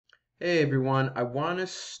Hey everyone, I want to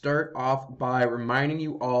start off by reminding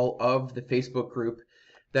you all of the Facebook group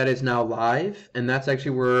that is now live, and that's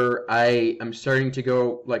actually where I am starting to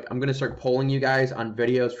go, I'm going to start polling you guys on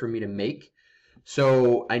videos for me to make.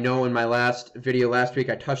 So I know in my last video last week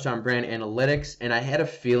I touched on brand analytics, and I had a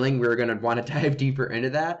feeling we were going to want to dive deeper into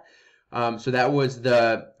that. So that was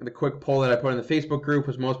the quick poll that I put in the Facebook group,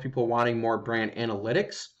 was most people wanting more brand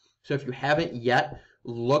analytics. So if you haven't yet,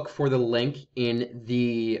 look for the link in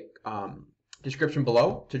the description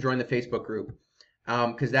below to join the Facebook group.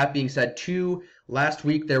 Because that being said, too, last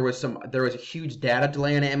week there was a huge data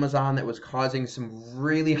delay on Amazon that was causing some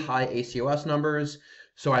really high ACOS numbers.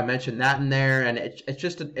 So I mentioned that in there, and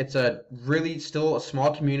it's a really still a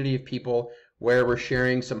small community of people where we're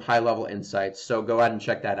sharing some high level insights. So go ahead and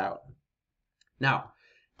check that out. Now,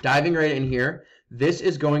 diving right in here, this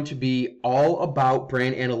is going to be all about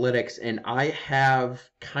brand analytics, and I have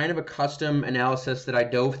kind of a custom analysis that I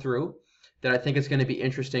dove through that I think is going to be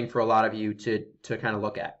interesting for a lot of you to kind of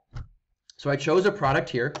look at. So I chose a product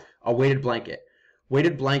here, a weighted blanket.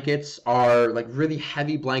 Weighted blankets are like really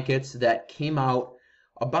heavy blankets that came out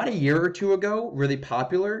about a year or two ago, really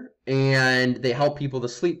popular, and they help people to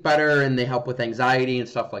sleep better, and they help with anxiety and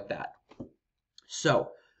stuff like that. So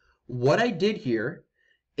what I did here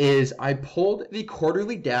is I pulled the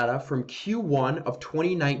quarterly data from Q1 of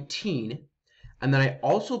 2019, and then I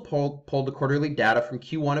also pulled the quarterly data from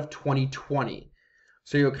Q1 of 2020.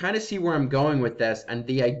 So you'll kind of see where I'm going with this, and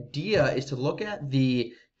the idea is to look at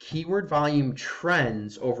the keyword volume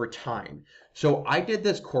trends over time. So I did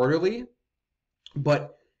this quarterly,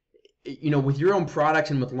 but with your own products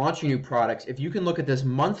and with launching new products, if you can look at this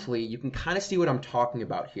monthly, you can kind of see what I'm talking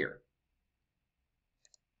about here.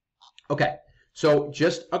 Okay, so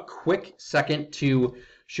just a quick second to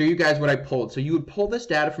show you guys what I pulled. So you would pull this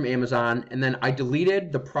data from Amazon, and then I deleted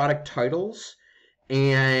the product titles,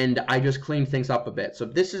 and I just cleaned things up a bit. So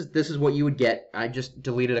this is what you would get. I just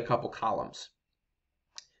deleted a couple columns.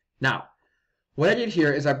 Now, what I did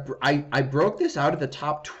here is I broke this out of the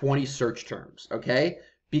top 20 search terms, okay?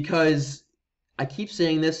 Because I keep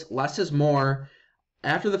saying this, less is more.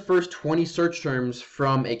 After the first 20 search terms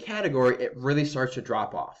from a category, it really starts to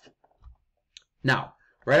drop off. Now,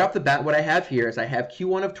 right off the bat, what I have here is I have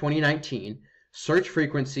Q1 of 2019 search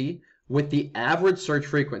frequency with the average search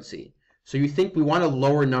frequency. So you think we want a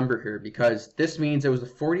lower number here because this means it was the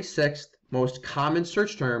 46th most common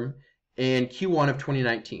search term in Q1 of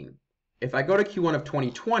 2019. If I go to Q1 of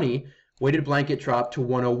 2020, weighted blanket dropped to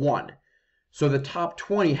 101. So the top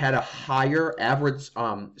 20 had a higher average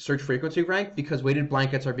search frequency rank because weighted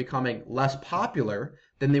blankets are becoming less popular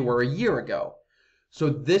than they were a year ago. So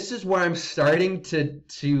this is what I'm starting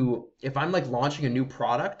to if I'm like launching a new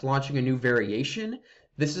product, launching a new variation,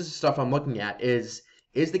 this is the stuff I'm looking at is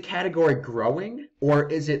the category growing or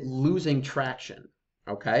is it losing traction?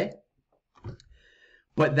 Okay?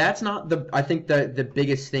 But that's not I think the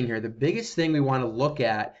biggest thing here. The biggest thing we want to look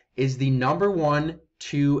at is the number 1,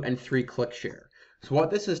 2, and 3 click share. So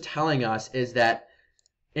what this is telling us is that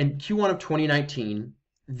in Q1 of 2019,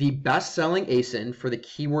 the best-selling ASIN for the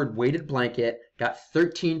keyword weighted blanket got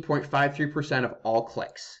 13.53% of all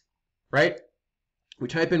clicks, right? We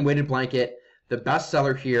type in weighted blanket, the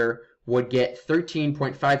bestseller here would get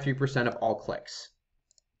 13.53% of all clicks.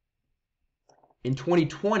 In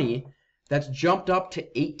 2020, that's jumped up to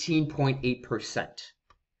 18.8%,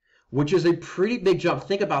 which is a pretty big jump.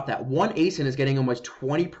 Think about that. One ASIN is getting almost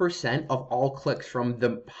 20% of all clicks from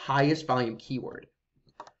the highest volume keyword.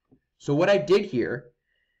 So what I did here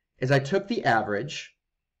is I took the average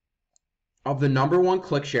of the number 1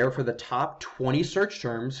 click share for the top 20 search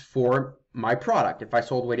terms for my product if I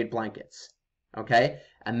sold weighted blankets, okay?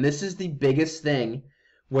 And this is the biggest thing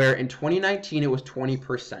where in 2019 it was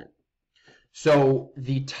 20%. So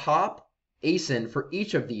the top ASIN for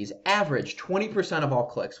each of these averaged 20% of all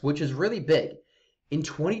clicks, which is really big. In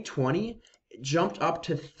 2020, it jumped up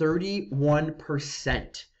to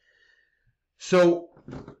 31%. So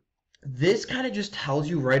this kind of just tells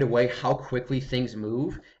you right away how quickly things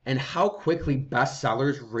move and how quickly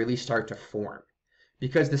bestsellers really start to form.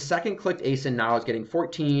 Because the second clicked ASIN now is getting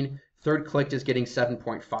 14, third clicked is getting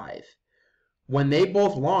 7.5. When they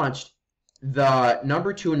both launched, the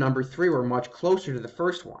number 2 and number 3 were much closer to the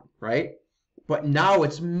first one, right? But now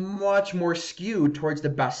it's much more skewed towards the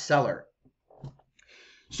bestseller.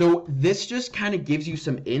 So this just kind of gives you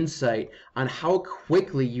some insight on how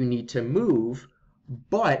quickly you need to move,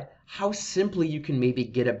 but how simply you can maybe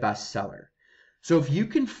get a bestseller. So if you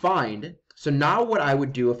can find, so now what I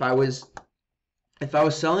would do if I was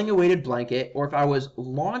selling a weighted blanket or if I was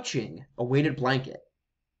launching a weighted blanket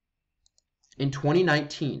in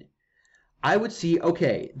 2019, I would see,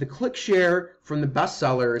 okay, the click share from the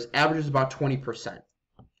bestsellers averages about 20%.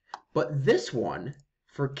 But this one,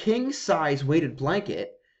 for king size weighted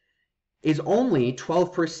blanket, is only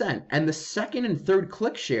 12%. And the second and third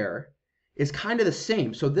click share is kind of the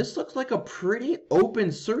same. So this looks like a pretty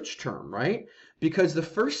open search term, right? Because the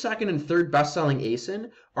first, second, and third best-selling ASIN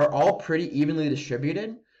are all pretty evenly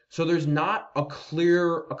distributed. So there's not a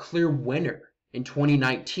clear winner in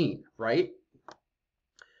 2019, right?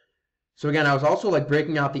 So again, I was also like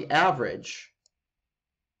breaking out the average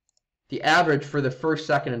for the first,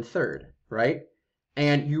 second, and third, right?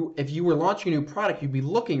 And if you were launching a new product, you'd be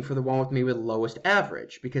looking for the one with maybe the lowest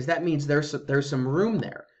average, because that means there's some room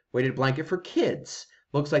there. Weighted blanket for kids.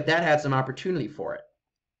 Looks like that had some opportunity for it.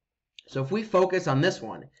 So if we focus on this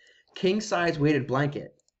one, king size weighted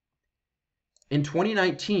blanket. In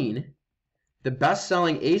 2019, the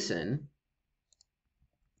best-selling ASIN,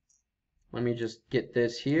 let me just get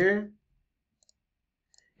this here.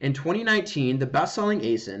 In 2019, the best-selling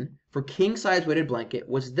ASIN for king size weighted blanket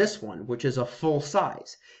was this one, which is a full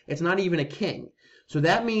size. It's not even a king. So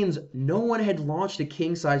that means no one had launched a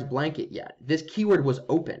king size blanket yet. This keyword was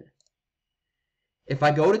open. If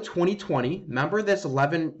I go to 2020, remember this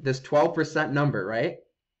 12% number, right?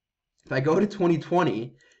 If I go to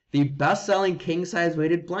 2020, the best-selling king size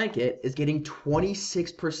weighted blanket is getting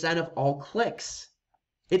 26% of all clicks.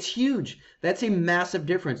 It's huge. That's a massive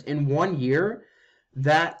difference. In 1 year,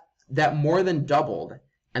 that more than doubled.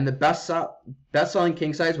 And the best-selling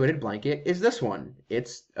king-size weighted blanket is this one.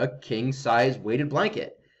 It's a king-size weighted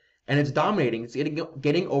blanket. And it's dominating. It's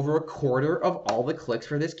getting over a quarter of all the clicks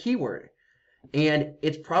for this keyword. And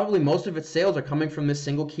it's probably most of its sales are coming from this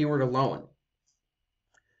single keyword alone.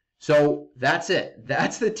 So that's it.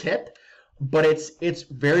 That's the tip. But it's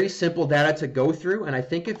very simple data to go through. And I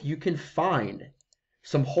think if you can find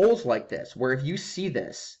some holes like this, where if you see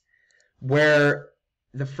this, where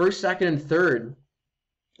the first, second, and third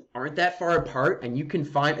aren't that far apart, and you can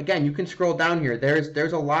find, again, you can scroll down here.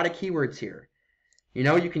 There's a lot of keywords here. You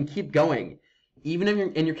know, you can keep going. Even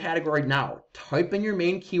in your category now, type in your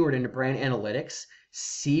main keyword into brand analytics,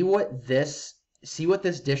 see what this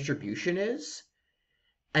distribution is,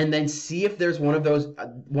 and then see if there's one of those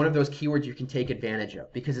keywords you can take advantage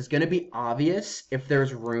of, because it's going to be obvious if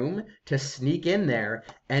there's room to sneak in there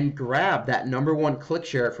and grab that #1 click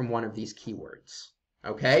share from one of these keywords.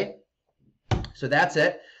 Okay? So that's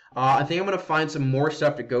it. I think I'm going to find some more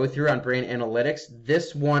stuff to go through on brand analytics.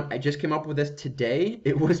 This one, I just came up with this today.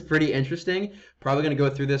 It was pretty interesting. Probably going to go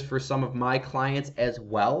through this for some of my clients as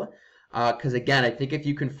well. Because again, I think if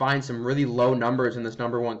you can find some really low numbers in this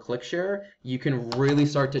 #1 click share, you can really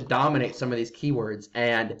start to dominate some of these keywords.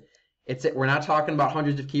 And we're not talking about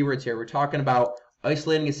hundreds of keywords here. We're talking about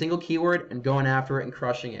isolating a single keyword and going after it and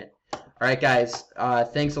crushing it. All right, guys,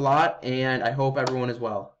 thanks a lot, and I hope everyone is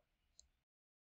well.